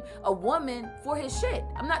blame a woman for his shit.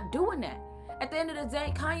 I'm not doing that. At the end of the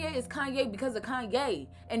day, Kanye is Kanye because of Kanye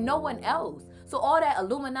and no one else. So all that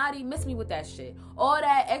Illuminati, miss me with that shit. All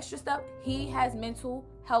that extra stuff, he has mental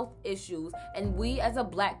health issues, and we as a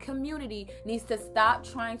black community needs to stop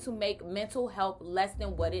trying to make mental health less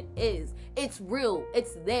than what it is. It's real.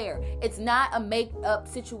 It's there. It's not a make-up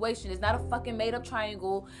situation. It's not a fucking made-up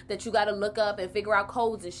triangle that you gotta look up and figure out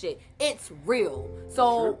codes and shit. It's real.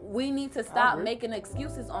 So we need to stop making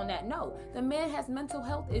excuses on that. No, the man has mental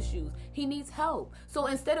health issues. He needs help. So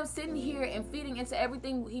instead of sitting here and feeding into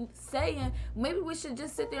everything he's saying, maybe we should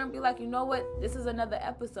just sit there and be like, you know what? This is another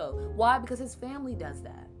episode. Why? Because his family does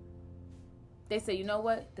that. They say, you know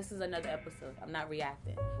what? This is another episode. I'm not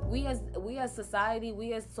reacting. We as society,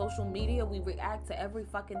 we as social media, we react to every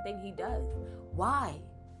fucking thing he does. Why?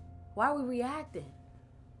 Why are we reacting?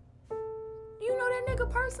 Do you know that nigga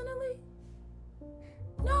personally?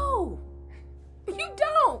 No. You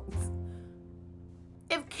don't.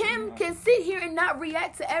 If Kim can sit here and not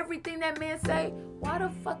react to everything that man say, why the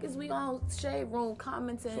fuck is we on Shade Room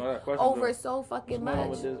commenting over so fucking much?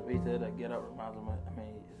 With this, he said that Get Up reminds him of, it's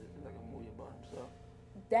like a movie about himself.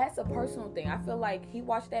 That's a personal thing. I feel like he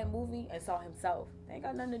watched that movie and saw himself. It ain't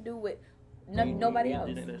got nothing to do with nobody else.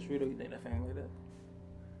 You think that's true though? You think that family like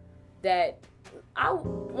that?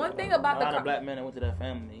 One thing about a lot of black men that went to that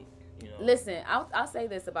family, you know. Listen, I'll say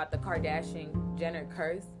this about the Kardashian Jenner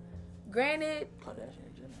curse. Granted,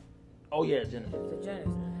 Kardashian Jenner. Oh yeah, Jenner. The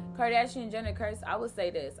Jenners. Kardashian Jenner curse. I would say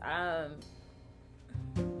this.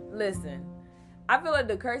 Listen, I feel like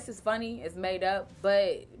the curse is funny. It's made up,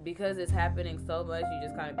 but because it's happening so much, you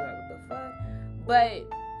just kind of be like, what the fuck?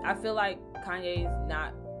 But I feel like Kanye's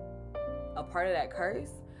not a part of that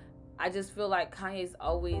curse. I just feel like Kanye's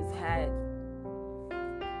always had.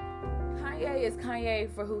 Kanye is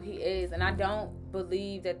Kanye for who he is, and I don't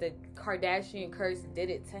believe that the Kardashian curse did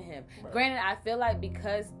it to him. Right. Granted, I feel like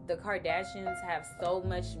because the Kardashians have so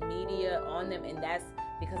much media on them, and that's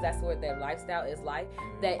because that's what their lifestyle is like,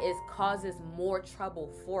 that it causes more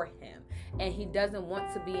trouble for him, and he doesn't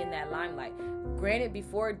want to be in that limelight. Granted,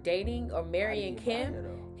 before dating or marrying Kim,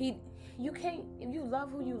 you can't, if you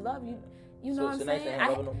love who you love, you know what I'm saying?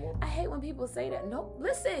 I hate when people say that. No,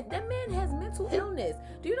 listen, that man has mental illness.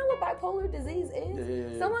 Do you know what bipolar disease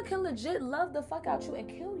is? Yeah. Someone can legit love the fuck out you and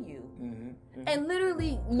kill you. And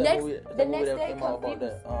literally the next day confused.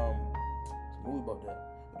 It's a movie about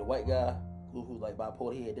that. The white guy who's like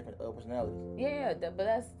bipolar, he had different personalities. Yeah,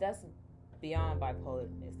 but that's beyond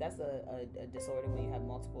bipolarness. That's a disorder when you have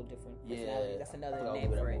multiple different personalities. That's another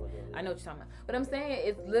name for it. I know what you're talking about. But I'm saying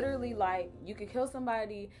it's literally like you could kill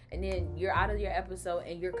somebody and then you're out of your episode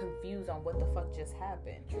and you're confused on what the fuck just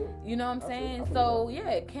happened. True. You know what I'm saying? So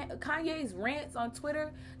yeah, Kanye's rants on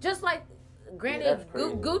Twitter, just like granted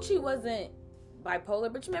Gucci wasn't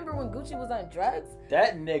bipolar, but you remember when Gucci was on drugs?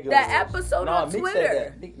 That nigga. Episode on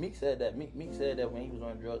Twitter. Meek said that. Meek said that when he was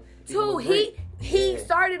on drugs. He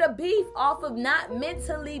started a beef off of not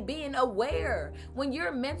mentally being aware. When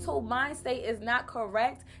your mental mind state is not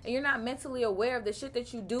correct and you're not mentally aware of the shit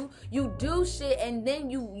that you do shit and then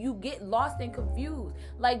you get lost and confused.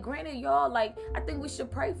 Like, granted, y'all, like, I think we should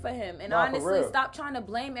pray for him and honestly stop trying to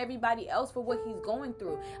blame everybody else for what he's going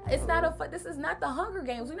through. It's not this is not the Hunger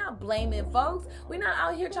Games. We're not blaming folks. We're not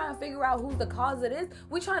out here trying to figure out who's the cause of this.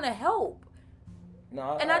 We're trying to help.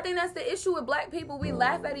 No, I think that's the issue with black people. We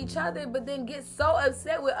laugh at each other, but then get so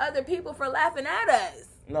upset with other people for laughing at us.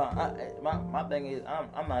 No, my thing is,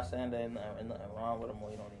 I'm not saying that nothing wrong with him or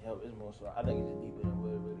he don't need help. It's more so I think it's deeper than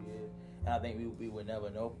what it really is, and I think we would never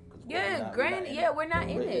know. We're not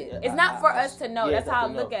in it. It's not for us to know. That's how I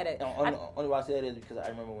look at it. Only why I say that is because I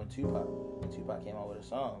remember when Tupac came out with a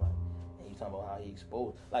song, like, and he talking about how he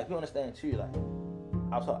exposed. Like, you understand too. Like,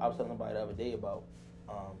 I was talking to somebody the other day about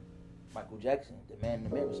Michael Jackson, the Man in the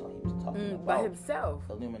Mirror song. He was talking about by himself.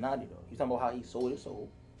 Illuminati, though. He was talking about how he sold his soul,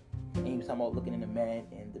 and he was talking about looking in the man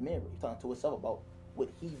in the mirror. He was talking to himself about what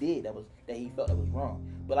he did that he felt that was wrong.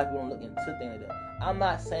 But like, we don't look into things like that. I'm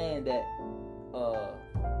not saying that.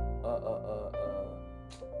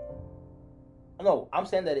 No, I'm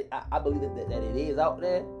saying that I believe that it is out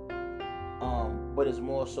there. But it's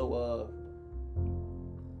more so.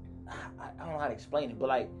 I don't know how to explain it, but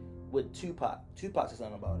like with Tupac said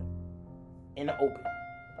something about it. In the open.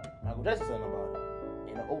 Michael Jackson said something about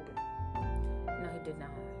it. In the open. No, he did not.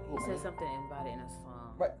 He said something about it in a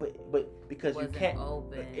song. Right, but because you can't.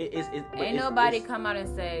 Open. Ain't nobody come out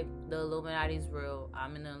and say the Illuminati's real.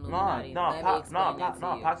 I'm in the Illuminati.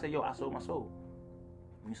 Pac said, yo, I sold my soul.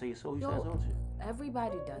 When you say your soul, you say your soul too.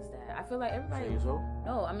 Everybody does that. I feel like everybody. Say your soul?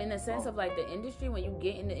 No, I mean in the sense of like the industry. When you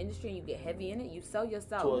get in the industry and you get heavy in it, you sell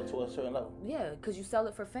yourself to a certain level. Yeah, because you sell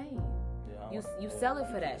it for fame. You sell it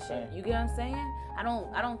for that shit. You get what I'm saying? I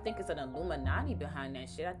don't think it's an Illuminati behind that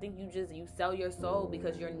shit. I think you sell your soul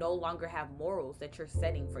because you no longer have morals that you're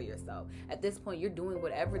setting for yourself. At this point, you're doing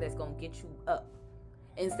whatever that's gonna get you up.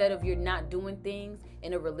 Instead of you're not doing things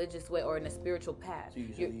in a religious way or in a spiritual path. So you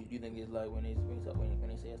think it's like when they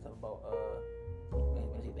say stuff about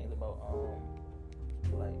when they say things about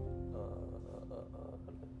like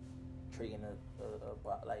treating a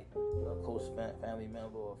close family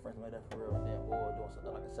member or friend like that for real, and then or doing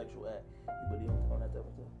something like a sexual act, you believe in that type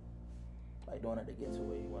of stuff, like doing it to get to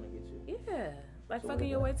where you want to get to. Yeah, like so fucking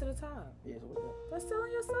your way to the top. Yeah, so what's that? That's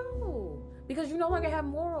selling your soul because you no longer have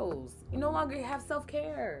morals. You no longer have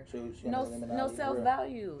self-care. So no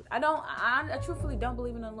self-value. I truthfully don't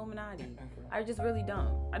believe in the Illuminati. Okay. I just really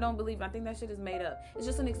don't. I don't believe. I think that shit is made up. It's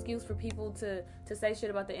just an excuse for people to say shit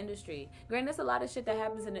about the industry. Granted, there's a lot of shit that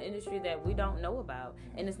happens in the industry that we don't know about,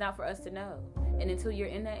 and it's not for us to know. And until you're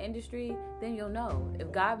in that industry, then you'll know.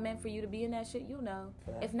 If God meant for you to be in that shit, you'll know.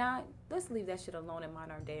 Okay. If not, let's leave that shit alone and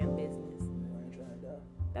mind our damn business.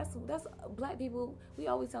 That's black people. We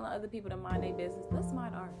always telling other people to mind their business. Let's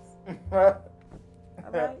mind ours.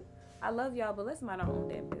 All right. I love y'all, but let's mind our own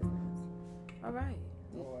damn business. All right.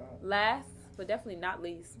 Oh, wow. Last but definitely not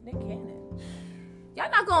least, Nick Cannon. Y'all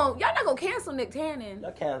not gonna cancel Nick Cannon.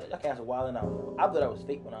 Y'all cancel Wildin' Out. I thought that was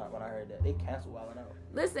fake when I heard that. They canceled Wildin' Out.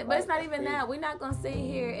 Listen, but it's not even that. We're not gonna sit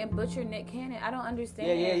here and butcher Nick Cannon. I don't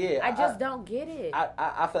understand. Yeah. I just don't get it.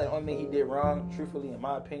 I feel like the only thing he did wrong, truthfully, in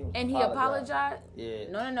my opinion, and he apologized. Yeah.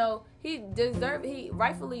 No. He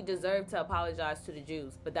rightfully deserved to apologize to the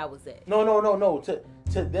Jews, but that was it. No.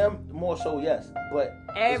 To them more so, yes, but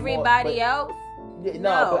everybody else.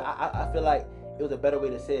 No, but I feel like it was a better way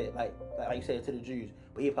to say it, like you said, to the Jews.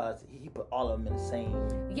 But he put all of them in the same.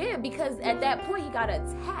 Yeah, because at that point he got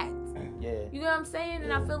attacked. Yeah. You know what I'm saying?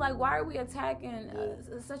 And I feel like, why are we attacking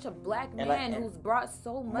such a black man who's brought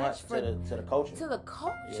so much to the culture? To the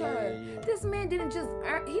culture. Yeah. This man didn't just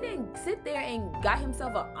he didn't sit there and got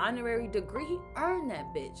himself an honorary degree. He earned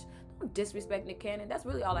that bitch. Don't disrespect Nick Cannon. That's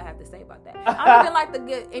really all I have to say about that. I don't even like to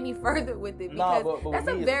get any further with it because that's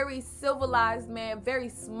a very civilized man, very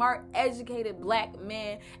smart, educated black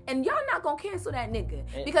man. And y'all not gonna cancel that nigga.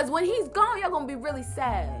 Because when he's gone, y'all gonna be really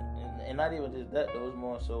sad. And not even just that, though. It's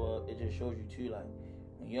more so it just shows you too, like,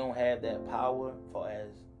 when you don't have that power for as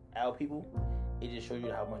our people, it just shows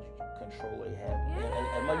you how much control they have.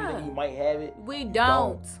 Yeah. As much as you think you might have it, we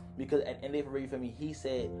don't. Because and they for me,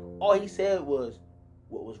 all he said was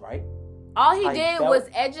what was right. All he did was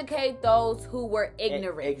educate those who were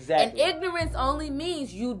ignorant. Exactly. And ignorance only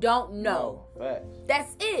means you don't know. No, facts.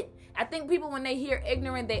 That's it. I think people, when they hear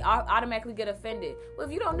ignorant, they automatically get offended. Well,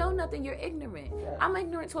 if you don't know nothing, you're ignorant. Yeah. I'm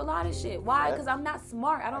ignorant to a lot of shit. Why? Because I'm not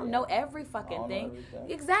smart. I don't know every fucking thing.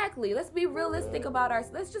 Exactly. Let's be realistic about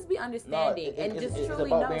let's just be understanding and just truly know. It's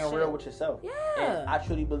about being real with yourself. Yeah. And I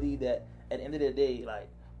truly believe that at the end of the day, like,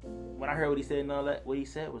 when I heard what he said and all that, what he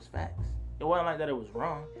said was facts. It wasn't like that it was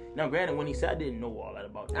wrong. Now, granted, when he said, I didn't know all that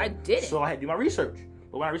about that. I didn't. So I had to do my research.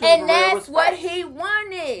 But when I researched and for real, it that's was what facts. he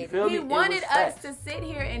wanted. He wanted us to sit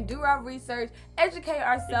here and do our research, educate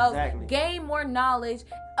ourselves, gain more knowledge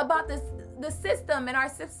about the system and our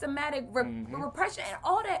systematic repression and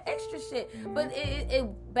all that extra shit. But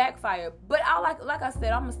it backfired. But like I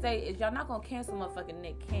said, I'm gonna say is y'all not gonna cancel motherfucking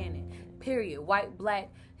Nick Cannon. Period. White,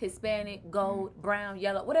 black, Hispanic, gold, brown,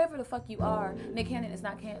 yellow, whatever the fuck you are, Nick Cannon is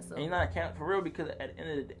not canceled. And you're not canceled for real because at the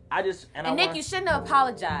end of the day, Nick, you shouldn't have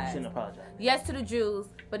apologized. You shouldn't apologize. Yes to the Jews,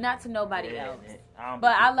 but not to nobody else.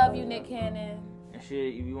 But I love you, Nick Cannon. And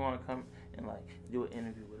shit, if you want to come and like do an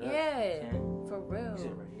interview with us, yeah, for real. You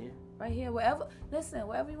sit right here. Right here, wherever. Listen,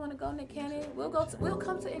 wherever you want to go, Nick Cannon, we'll come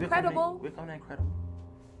to Incredible. We'll come to Incredible.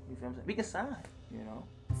 You feel what I'm saying? We can sign, you know.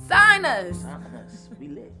 Sign us. Sign us. We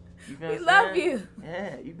lit. You feel we what love I'm saying? you.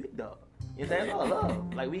 Yeah, you big dog. You know what I'm saying? It's all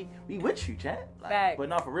love. Like we with you, chat. Like, but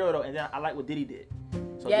not for real though. And then I like what Diddy did.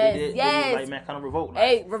 So yes, Diddy yes. like, man, kind of revolt. Like,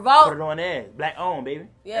 hey, revolt. Put it on there. Black owned, baby.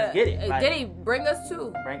 Yeah. Let's get it. Like, Diddy, bring us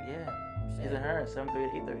too. His and her, 7:30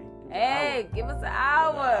 to 8:30. Hey, give us an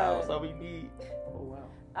hour. That's all we need. Oh wow.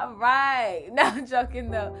 All right. No, I'm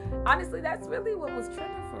joking though. Honestly, that's really what was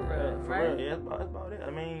trending for real. For right? real. Yeah, that's about it.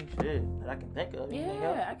 I mean, shit that I can think of.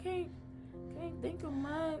 Yeah, I can't think of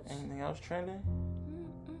much. Anything else trending?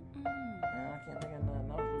 Man, I can't think of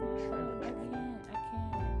nothing else really trending. I can't think of nothing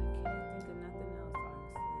else, honestly.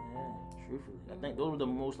 Yeah, truthfully. I think those were the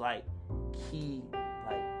most like key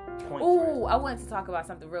like points. Ooh, right? I wanted to talk about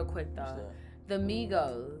something real quick though. The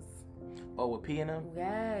Migos. Oh, with P and them?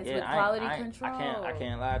 Yes, yeah, with quality control. I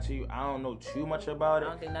can't lie to you. I don't know too much about it. I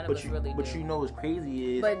don't think none of us really do. But you know what's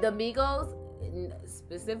crazy is... But the Migos,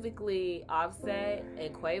 specifically Offset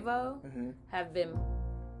and Quavo, have been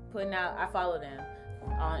putting out... I follow them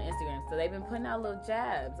on Instagram. So they've been putting out little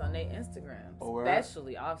jabs on their Instagram. Oh,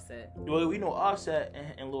 especially Offset. Well, we know Offset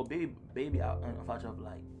and Lil Baby out on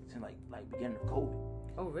since like beginning of COVID.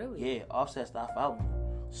 Oh, really? Yeah, Offset stopped following him.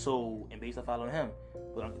 So, and Baby stopped following him.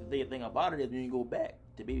 But the thing about it is when you go back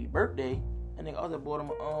to Baby's birthday, I think Offset bought him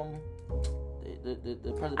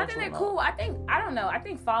the presidential. I think they're cool. I don't know. I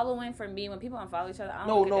think following for me when people unfollow each other. I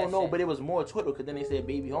don't No. But it was more Twitter because then they said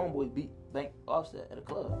Baby Homeboy beat Bank Offset at a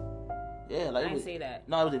club. Yeah, like I didn't see that.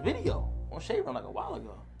 No, it was a video on Shade Room like a while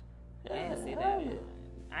ago. Yeah, I didn't see that. Yeah.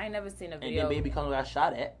 I ain't never seen a video. And then Baby Congo got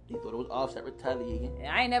shot at. He thought it was Offset retaliating.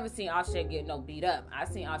 I ain't never seen Offset get beat up. I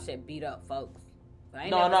seen Offset beat up folks. I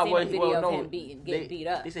ain't never seen a video of him getting beat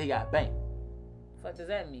up. They said he got banked. What does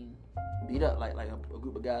that mean? Beat up like a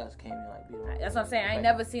group of guys came in like beat him. That's what I'm saying. I ain't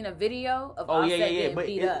never seen a video of Offset getting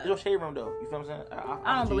beat up. It's on Shade Room though. You feel what I'm saying?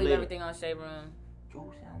 I don't believe everything on Shade Room.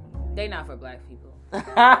 They not for black people.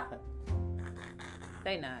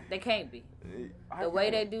 They not. They can't be. The way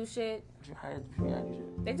they do shit,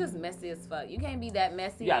 they just messy as fuck. You can't be that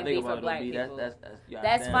messy and be for black people.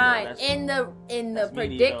 That's fine. In the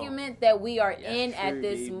predicament that we are in at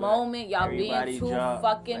this moment, y'all being too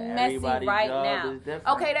fucking messy right now.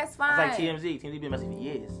 Okay, that's fine. It's like TMZ. TMZ been messy for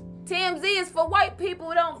years. TMZ is for white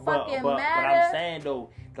people. It don't fucking matter. But I'm saying though,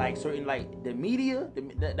 like certain like the media,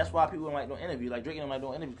 that's why people don't like doing interviews. Like Drake don't like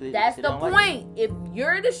doing interviews. That's the point. If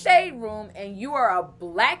you're the Shade Room and you are a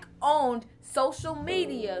black-owned social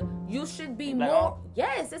media, you should be more.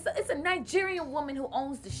 Yes, it's a Nigerian woman who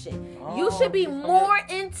owns the shit. You should be more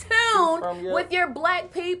in tune with your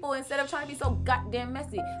black people instead of trying to be so goddamn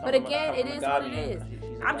messy. But again, it is what it is.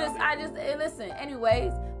 Listen.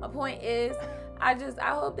 Anyways, my point is. I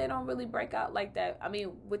hope they don't really break out like that. I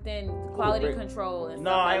mean, within quality control and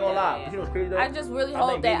stuff I ain't gonna lie. Yeah. You know what's crazy though? I just really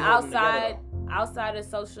hope that outside of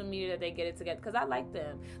social media that they get it together. Because I like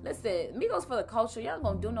them. Listen, Migos for the culture. Y'all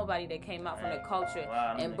gonna do nobody that came out from the culture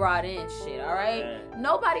and brought in shit, all right? Yeah.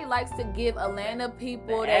 Nobody likes to give Atlanta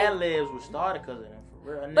people that... ad-libs were started because of them,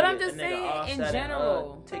 for real. But I'm just saying, in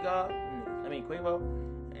general. Takeoff, Quavo,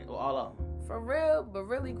 and all of them. For real, but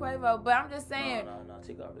really Quavo. But I'm just saying. No,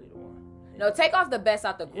 Takeoff really the one. No, Takeoff the best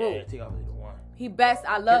out the group. Yeah, Takeoff really the one. He best.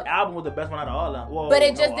 I love. His album was the best one out of all of them. Whoa, but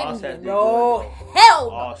it just didn't. No, hell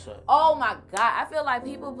no. Oh my God, I feel like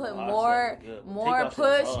people put more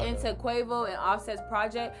push into Quavo and Offset's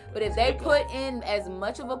project. But if they put in as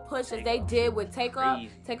much of a push as they did with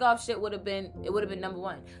Takeoff shit would have been number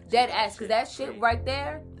one. Dead ass, because that shit right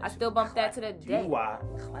there, I still bump that to the day.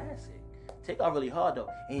 Classic. Takeoff really hard though.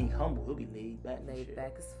 He ain't humble. He'll be laid back. Laid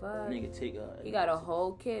back as fuck. Nigga Takeoff. He got a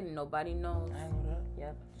whole kid and nobody knows. I know that.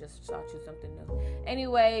 Yep. Just taught you something new.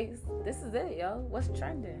 Anyways, this is it, yo. What's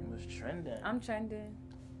trending? What's trending? I'm trending.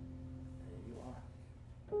 Yeah, you are.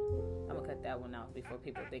 I'm gonna cut that one out before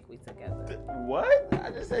people think we together. What?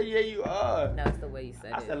 I just said yeah, you are. No, it's the way you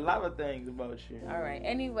said I it. said a lot of things about you. All right.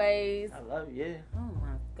 Anyways. I love you. Oh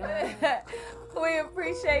my God. We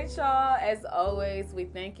appreciate y'all as always. We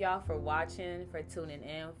thank y'all for watching, for tuning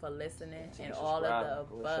in, for listening, and all of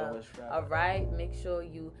the above. All right. Make sure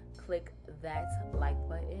you click that like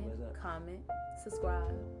button, comment,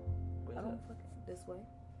 subscribe. I don't fucking this way.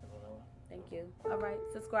 Thank you. All right.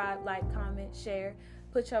 Subscribe, like, comment, share.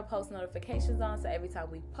 Put your post notifications on so every time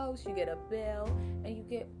we post, you get a bell and you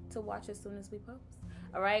get to watch as soon as we post.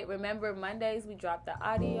 All right. Remember, Mondays we drop the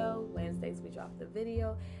audio. Wednesdays we drop the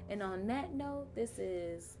video. And on that note, this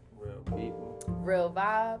is Real people. Real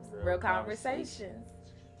vibes, real conversations.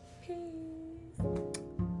 Peace.